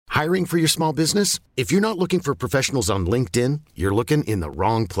Hiring for your small business? If you're not looking for professionals on LinkedIn, you're looking in the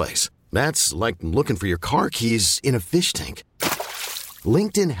wrong place. That's like looking for your car keys in a fish tank.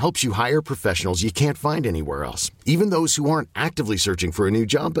 LinkedIn helps you hire professionals you can't find anywhere else, even those who aren't actively searching for a new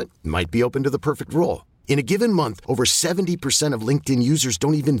job but might be open to the perfect role. In a given month, over 70% of LinkedIn users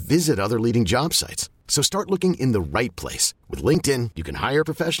don't even visit other leading job sites. So start looking in the right place. With LinkedIn, you can hire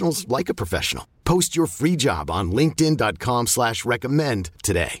professionals like a professional. Post your free job on linkedin.com/recommend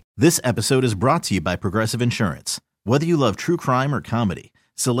today. This episode is brought to you by Progressive Insurance. Whether you love true crime or comedy,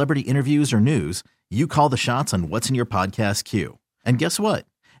 celebrity interviews or news, you call the shots on what's in your podcast queue. And guess what?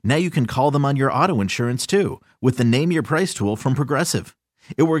 Now you can call them on your auto insurance too with the Name Your Price tool from Progressive.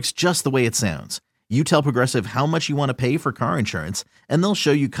 It works just the way it sounds. You tell Progressive how much you want to pay for car insurance, and they'll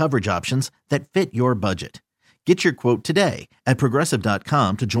show you coverage options that fit your budget. Get your quote today at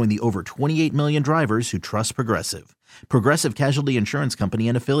Progressive.com to join the over 28 million drivers who trust Progressive. Progressive Casualty Insurance Company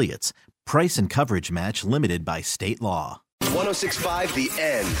and Affiliates. Price and coverage match limited by state law. 106.5 The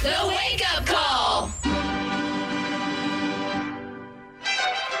End. The Wake Up Call.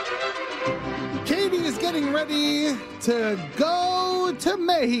 Katie is getting ready to go to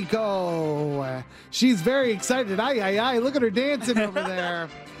Mexico. She's very excited. Aye. Look at her dancing over there.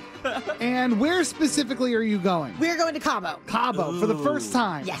 And where specifically are you going? We're going to Cabo. Cabo for the first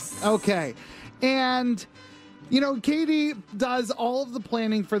time. Yes. Okay. And, you know, Katie does all of the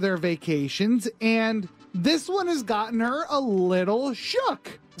planning for their vacations, and this one has gotten her a little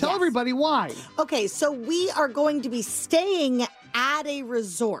shook. Tell everybody why. Okay, so we are going to be staying at a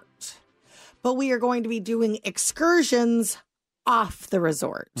resort, but we are going to be doing excursions off the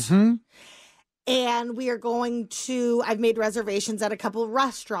resort. Mm-hmm. And we are going to, I've made reservations at a couple of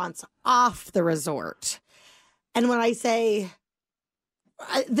restaurants off the resort. And when I say,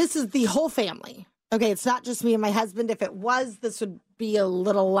 this is the whole family. Okay, it's not just me and my husband. If it was, this would be a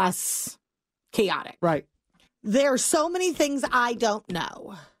little less chaotic. Right. There are so many things I don't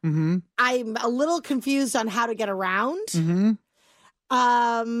know. Mm-hmm. I'm a little confused on how to get around. Mm-hmm.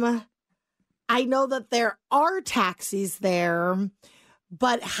 I know that there are taxis there,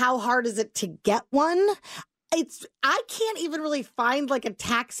 but how hard is it to get one? I can't even really find like a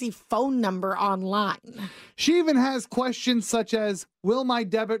taxi phone number online. She even has questions such as, will my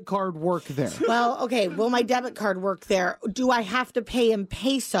debit card work there? Well, okay, will my debit card work there? Do I have to pay in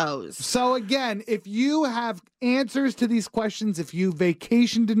pesos? So again, if you have answers to these questions, if you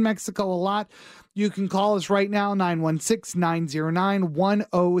vacationed in Mexico a lot, you can call us right now,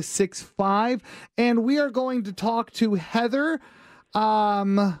 916-909-1065. And we are going to talk to Heather.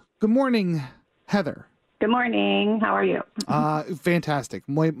 Good morning, Heather. Good morning. How are you? Fantastic.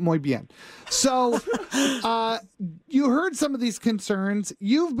 Muy bien. So you heard some of these concerns.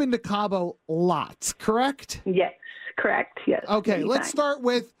 You've been to Cabo lots, correct? Yes, correct. Yes. Okay, anytime. let's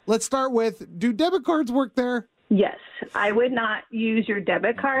start with do debit cards work there? Yes. I would not use your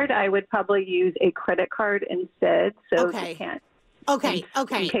debit card. I would probably use a credit card instead. So Okay. you can't. Okay.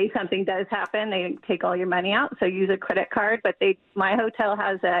 In case something does happen, they take all your money out. So use a credit card. But my hotel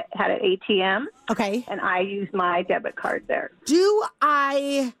had an ATM. Okay. And I use my debit card there.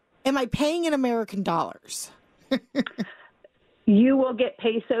 Am I paying in American dollars? You will get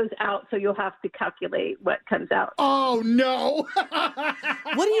pesos out, so you'll have to calculate what comes out. Oh, no.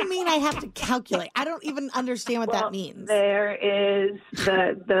 What do you mean I have to calculate? I don't even understand what that means. There is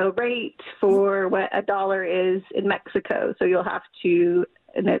the rate for what a dollar is in Mexico. So you'll have to,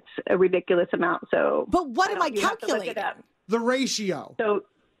 and it's a ridiculous amount. So, but what am I you have to look calculating? it up. The ratio. So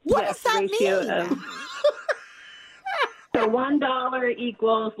What yes, does that ratio mean? So $1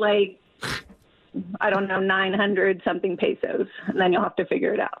 equals like, I don't know, 900 something pesos, and then you'll have to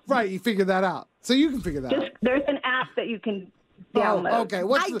figure it out. Right, you figure that out. So you can figure that out. There's an app that you can download. Oh, okay.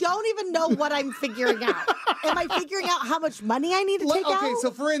 I don't even know what I'm figuring out. Am I figuring out how much money I need to take out? Okay,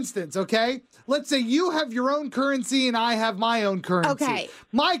 so for instance, let's say you have your own currency and I have my own currency. Okay.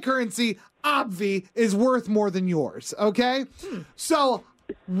 My currency, obvi, is worth more than yours, okay? So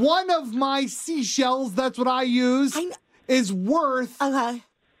one of my seashells, that's what I use, is worth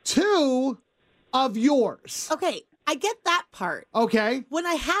two of yours. Okay, I get that part. Okay. When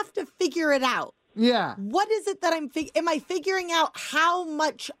I have to figure it out, yeah. What is it that am I figuring out how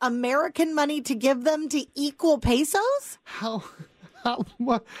much American money to give them to equal pesos?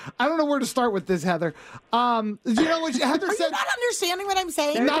 What? I don't know where to start with this, Heather. You know what Heather Are said? you not understanding what I'm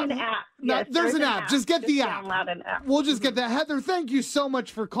saying? There's an app. Yes, there's an app. Just get the app. Download an app. We'll just get that. Heather, thank you so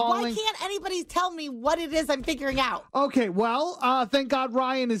much for calling. Why can't anybody tell me what it is I'm figuring out? Okay, well, thank God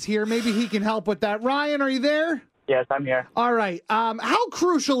Ryan is here. Maybe he can help with that. Ryan, are you there? Yes, I'm here. All right. How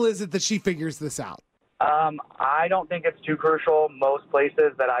crucial is it that she figures this out? I don't think it's too crucial. Most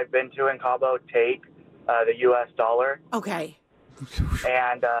places that I've been to in Cabo take the U.S. dollar. Okay.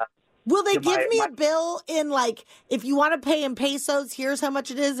 And will they give me a bill in, like, if you want to pay in pesos, here's how much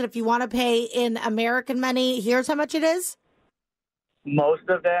it is, and if you want to pay in American money, here's how much it is? Most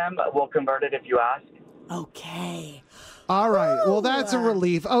of them will convert it if you ask. Okay. All right. Well, that's a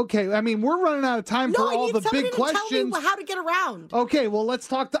relief. Okay. I mean, we're running out of time for all the big questions. Tell me how to get around. Okay. Well, let's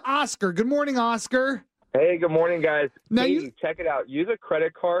talk to Oscar. Good morning, Oscar. Hey, good morning, guys. Now Katie, check it out. Use a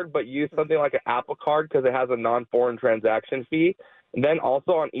credit card, but use something like an Apple Card because it has a non-foreign transaction fee. And then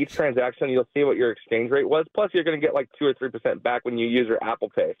also on each transaction, you'll see what your exchange rate was. Plus, you're going to get like 2 or 3% back when you use your Apple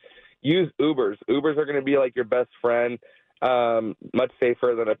Pay. Use Ubers. Ubers are going to be like your best friend, much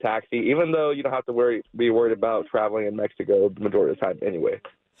safer than a taxi, even though you don't have to be worried about traveling in Mexico the majority of the time anyway.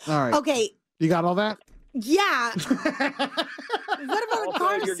 All right. Okay. You got all that? Yeah. What about a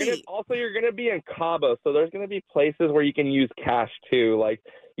car seat? You're going to be in Cabo, so there's going to be places where you can use cash too. Like,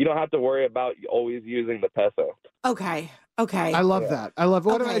 you don't have to worry about always using the peso. Okay. I love that. I love it.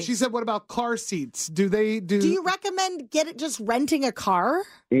 What about, she said, what about car seats? Do you recommend just renting a car?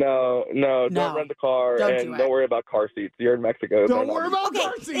 No, don't rent a car, don't worry about car seats. You're in Mexico. Don't worry about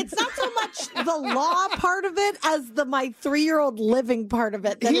car seats. It's not so much the law part of it as my 3-year-old living part of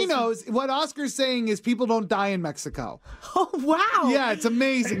it. He knows. What Oscar's saying is people don't die in Mexico. Oh, wow. Yeah, it's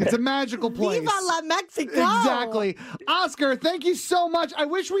amazing. It's a magical place. Viva la Mexico. Exactly. Oscar, thank you so much. I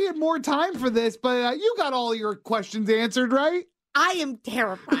wish we had more time for this, but you got all your questions answered, right? I am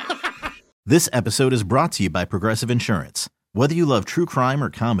terrified. This episode is brought to you by Progressive Insurance. Whether you love true crime or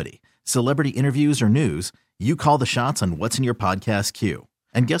comedy, celebrity interviews or news, you call the shots on what's in your podcast queue.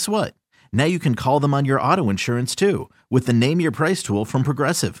 And guess what? Now you can call them on your auto insurance too with the Name Your Price tool from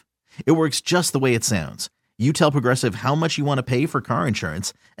Progressive. It works just the way it sounds. You tell Progressive how much you want to pay for car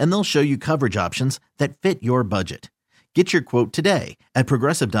insurance, and they'll show you coverage options that fit your budget. Get your quote today at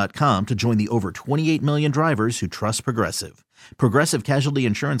Progressive.com to join the over 28 million drivers who trust Progressive. Progressive Casualty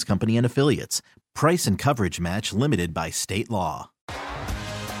Insurance Company and Affiliates. Price and coverage match limited by state law.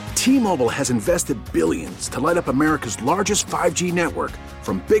 T-Mobile has invested billions to light up America's largest 5G network,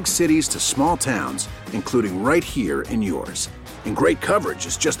 from big cities to small towns, including right here in yours. And great coverage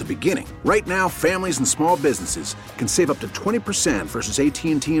is just the beginning. Right now, families and small businesses can save up to 20% versus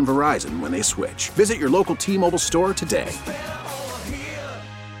AT&T and Verizon when they switch. Visit your local T-Mobile store today.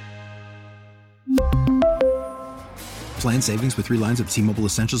 Plan savings with 3 lines of T-Mobile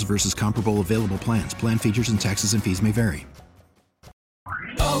Essentials versus comparable available plans. Plan features and taxes and fees may vary.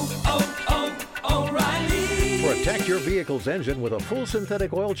 Protect your vehicle's engine with a full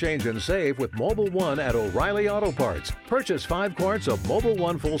synthetic oil change and save with Mobile One at O'Reilly Auto Parts. Purchase 5 quarts of Mobile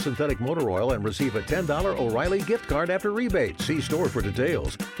One full synthetic motor oil and receive a $10 O'Reilly gift card after rebate. See store for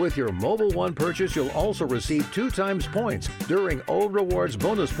details. With your Mobile One purchase, you'll also receive 2 times points during O Rewards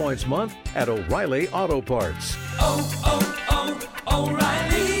Bonus Points Month at O'Reilly Auto Parts.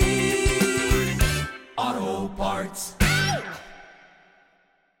 O'Reilly.